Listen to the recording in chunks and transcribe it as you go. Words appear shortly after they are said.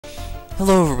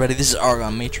Hello everybody, this is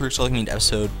ArgonMatrix, welcome to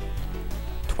episode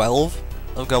 12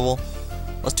 of Gubble.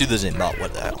 Let's do this inbot,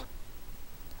 what the hell.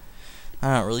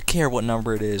 I don't really care what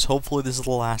number it is, hopefully this is the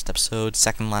last episode,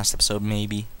 second last episode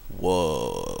maybe.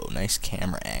 Whoa, nice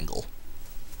camera angle.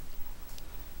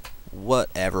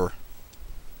 Whatever.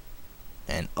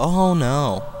 And oh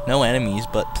no, no enemies,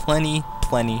 but plenty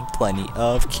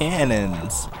of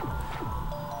cannons.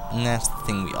 And that's the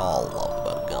thing we all love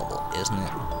about Gubble, isn't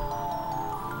it?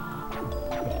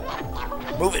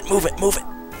 Move it, move it, move it!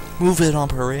 Move it on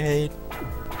parade!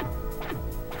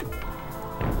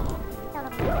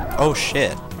 Oh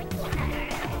shit.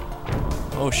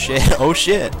 Oh shit, oh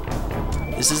shit!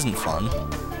 This isn't fun.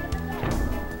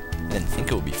 I didn't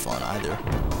think it would be fun either.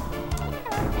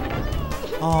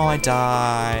 Oh, I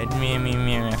died.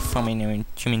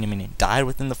 Died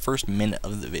within the first minute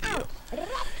of the video.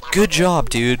 Good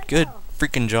job, dude. Good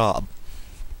freaking job.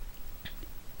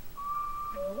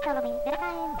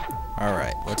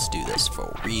 Alright, let's do this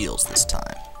for reals this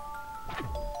time.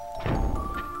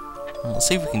 Well, let's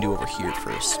see if we can do over here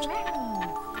first.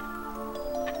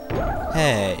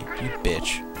 Hey, you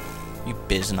bitch. You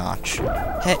biznotch.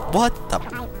 Hey, what the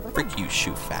frick, you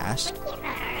shoot fast.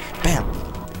 Bam!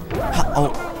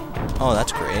 Oh,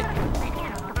 that's great.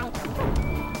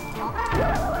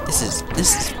 This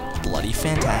is bloody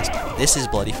fantastic. This is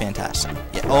bloody fantastic.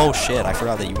 Yeah, oh shit, I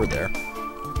forgot that you were there.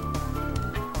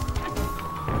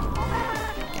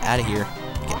 Get out of here.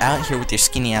 Get out of here with your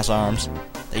skinny ass arms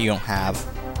that you don't have.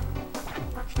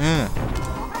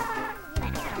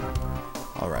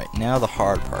 Alright, now the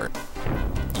hard part.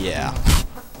 Yeah,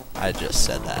 I just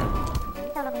said that.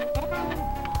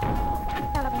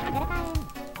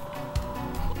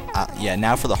 Yeah,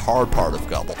 now for the hard part of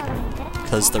Gubble.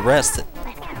 Because the rest,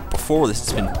 before this,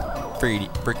 has been pretty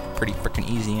freaking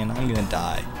easy, and I'm gonna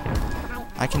die.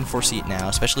 I can foresee it now,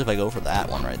 especially if I go for that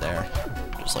one right there.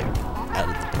 Just like, out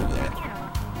of the blue there.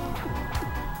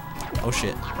 Oh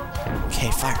shit. Okay,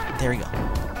 fire. There we go.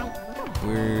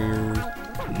 We're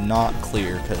not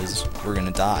clear, because we're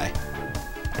gonna die.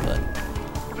 But,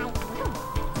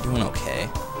 we're doing okay.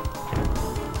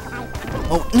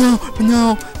 Oh,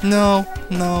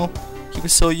 no. He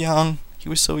was so young. He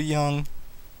was so young.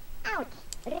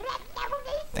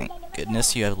 Thank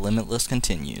goodness you have limitless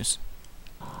continues.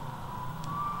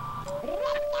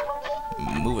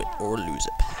 Move it or lose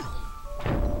it, pal.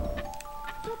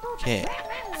 Okay.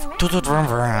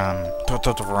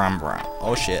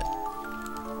 Oh shit.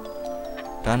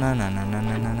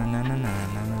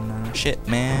 Shit,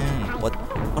 man. What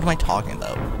am I talking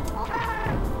about?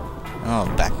 Oh,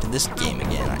 back to this game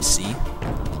again, I see.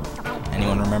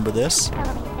 Anyone remember this?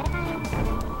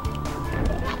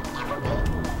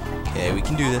 Okay, we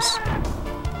can do this.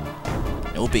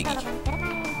 No biggie.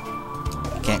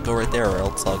 I can't go right there or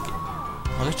else I'll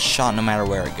get shot no matter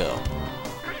where I go.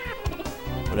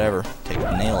 Whatever. Take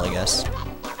the nail, I guess.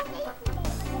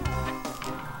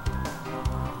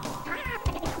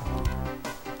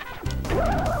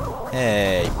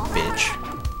 Hey, bitch.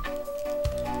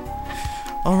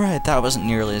 Alright, that wasn't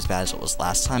nearly as bad as it was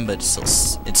last time, but it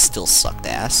still sucked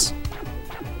ass.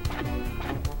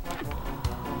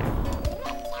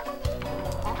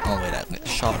 Oh wait, I can get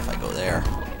shot if I go there.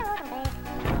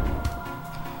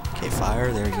 Okay,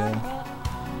 fire, there we go.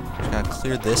 Just gotta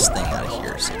clear this thing out of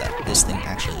here so that this thing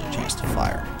actually has a chance to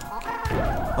fire.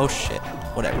 Oh shit,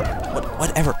 whatever.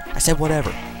 Whatever, I said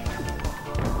whatever.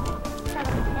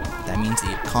 That means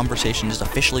the conversation is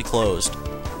officially closed.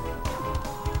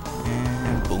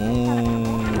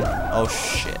 Boom. Oh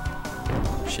shit.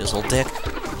 Shizzle dick.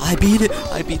 I beat it.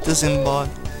 I beat the Zimbot.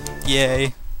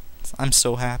 Yay. I'm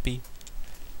so happy.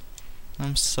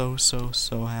 I'm so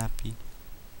happy.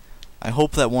 I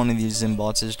hope that one of these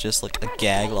Zimbots is just like a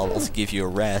gag level to give you a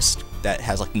rest that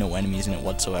has like no enemies in it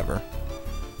whatsoever.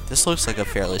 This looks like a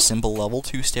fairly simple level,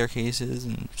 2 staircases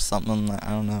and something, I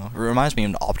don't know. It reminds me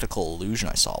of an optical illusion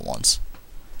I saw once.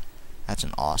 That's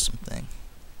an awesome thing.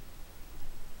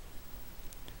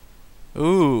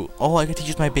 Ooh, oh, I get to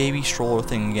use my baby stroller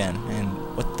thing again,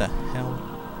 and what the hell?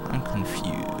 I'm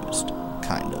confused,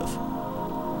 kind of.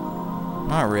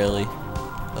 Not really,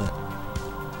 but...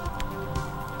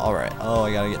 Alright, oh,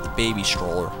 I gotta get the baby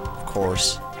stroller, of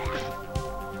course.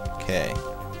 Okay.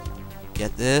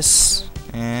 Get this,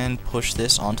 and push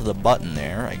this onto the button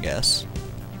there, I guess.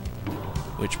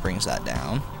 Which brings that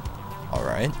down.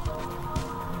 Alright.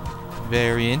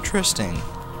 Very interesting.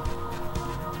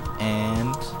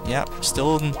 And, yeah,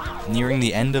 still nearing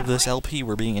the end of this LP,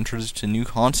 we're being introduced to new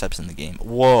concepts in the game.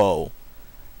 Whoa.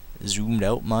 Zoomed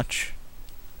out much.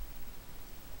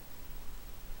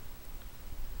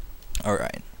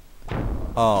 Alright.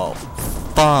 Oh,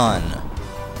 fun.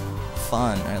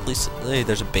 fun. At least, hey,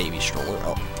 there's a baby stroller.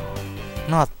 Oh,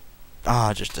 not.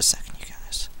 Just a second, you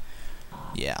guys.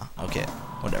 Yeah, okay,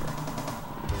 whatever.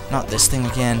 Not this thing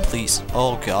again, please.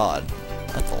 Oh god,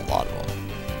 that's a lot of them.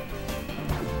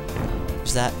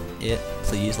 Is that it?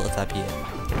 Please let that be it.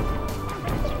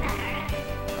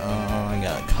 I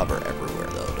gotta cover everywhere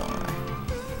though, don't I?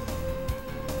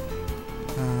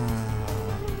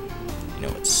 You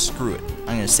know what? Screw it.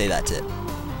 I'm gonna say that's it.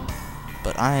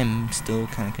 But I'm still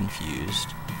kind of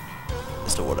confused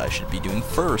as to what I should be doing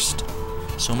first.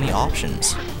 So many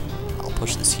options. I'll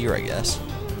push this here, I guess.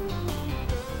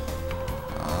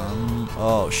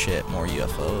 Oh shit, more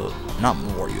UFOs. Not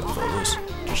more UFOs,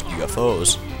 just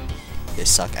UFOs. They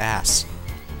suck ass.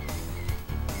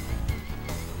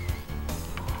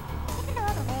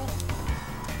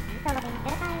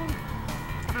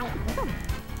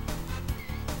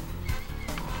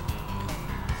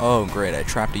 Oh great, I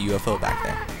trapped a UFO back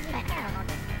there.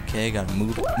 Okay, gotta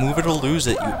move it. Move it or lose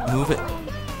it. You move it.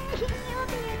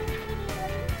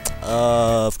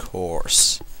 Of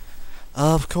course.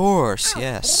 Of course,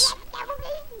 yes.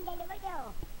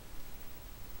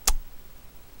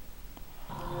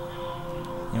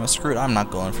 You know, screw it, I'm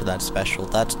not going for that special.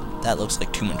 That looks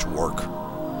like too much work.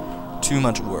 Too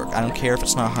much work. I don't care if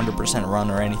it's not 100%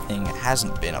 run or anything. It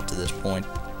hasn't been up to this point.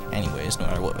 Anyways, no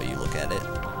matter what way you look at it.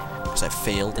 Because I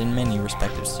failed in many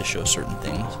respectives to show certain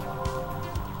things.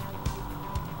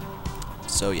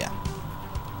 So yeah.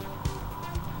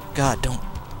 God, don't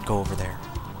go over there.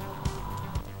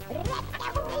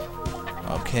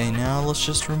 Okay, now let's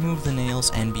just remove the nails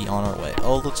and be on our way.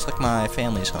 Oh, looks like my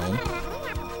family's home.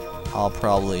 I'll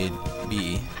probably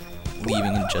be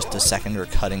leaving in just a second, or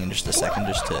cutting in just a second,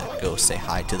 just to go say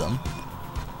hi to them.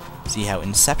 See how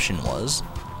Inception was.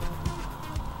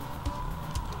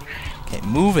 Okay,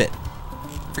 move it!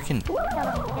 Freaking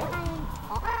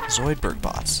Zoidberg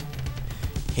bots.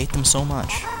 Hate them so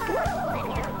much.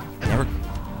 Never.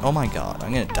 Oh my god,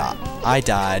 I'm gonna die. I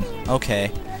died.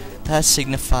 Okay. That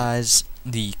signifies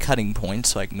the cutting point,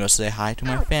 so I can go say hi to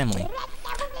my family.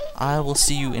 I will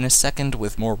see you in a second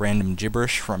with more random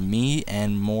gibberish from me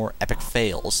and more epic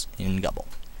fails in Gubble.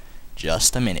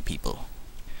 Just a minute, people.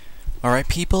 Alright,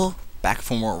 people, back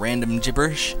for more random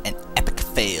gibberish and epic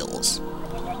fails.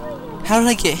 How did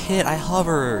I get hit? I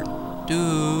hovered.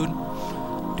 Dude.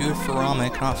 Do it for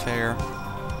Ramek, not fair.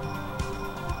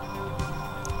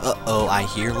 Uh-oh, I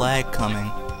hear lag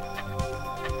coming.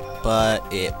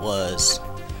 But it was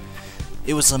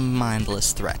a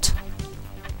mindless threat.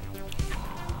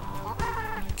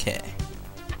 Okay.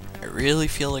 I really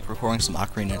feel like recording some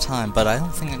Ocarina of Time, but I don't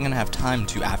think I'm gonna have time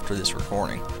to after this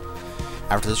recording.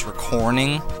 After this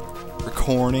recording,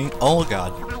 oh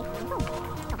god.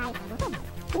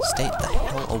 Stay the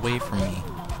hell away from me.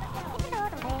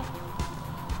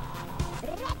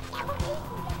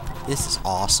 This is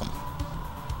awesome.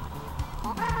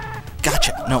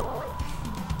 Gotcha! No.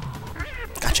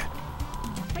 Gotcha.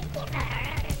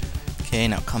 Okay,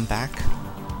 now come back.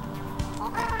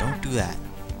 Don't do that.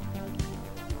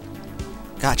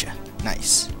 Gotcha.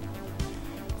 Nice.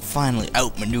 Finally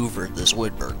outmaneuvered this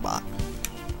Woodberg bot.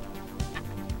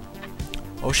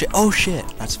 Oh shit. Oh shit.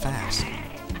 That's fast.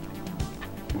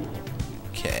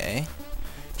 Okay.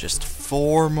 Just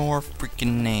 4 more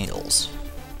freaking nails.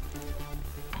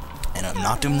 And I'm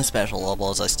not doing the special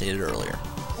level as I stated earlier.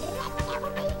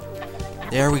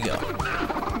 There we go.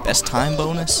 Best time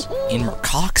bonus in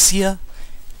Mercoxia?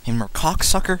 In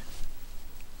Mercoxsucker?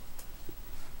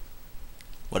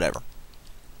 Whatever.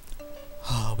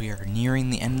 Oh, we are nearing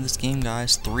the end of this game,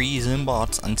 guys. 3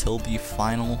 Zimbots until the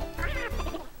final...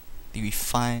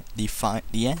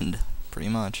 the end, pretty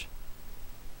much.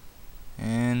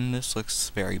 And this looks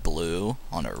very blue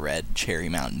on a red Cherry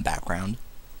Mountain background.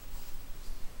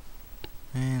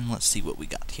 And let's see what we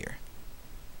got here.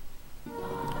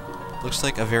 Looks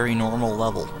like a very normal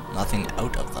level. Nothing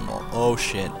out of the norm. Oh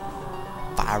shit.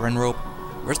 Firing rope.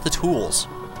 Where's the tools?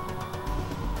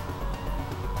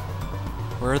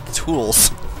 Where are the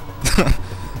tools?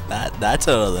 That's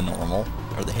out of the normal.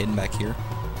 Are they hidden back here?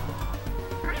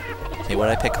 Okay,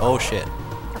 what'd I pick? Oh shit.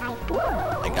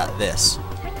 I got this.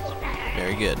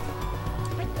 Very good.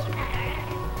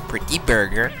 Pretty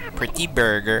burger. Pretty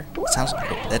burger. Sounds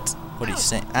like that's what he's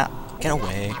saying. Ah, get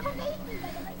away.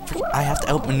 I have to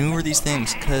outmaneuver these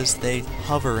things because they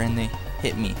hover and they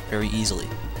hit me very easily.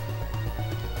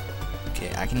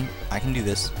 Okay, I can do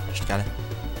this. Just gotta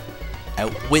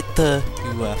outwit the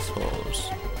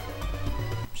UFOs.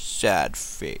 Sad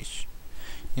face.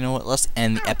 You know what? Let's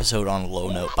end the episode on a low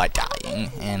note by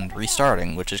dying and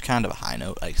restarting, which is kind of a high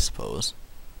note, I suppose.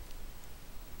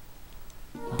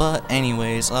 But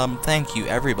anyways, thank you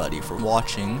everybody for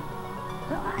watching.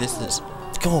 This is...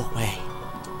 Go away.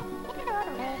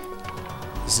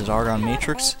 This is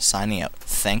ArgonMatrix signing out.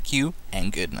 Thank you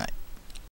and good night.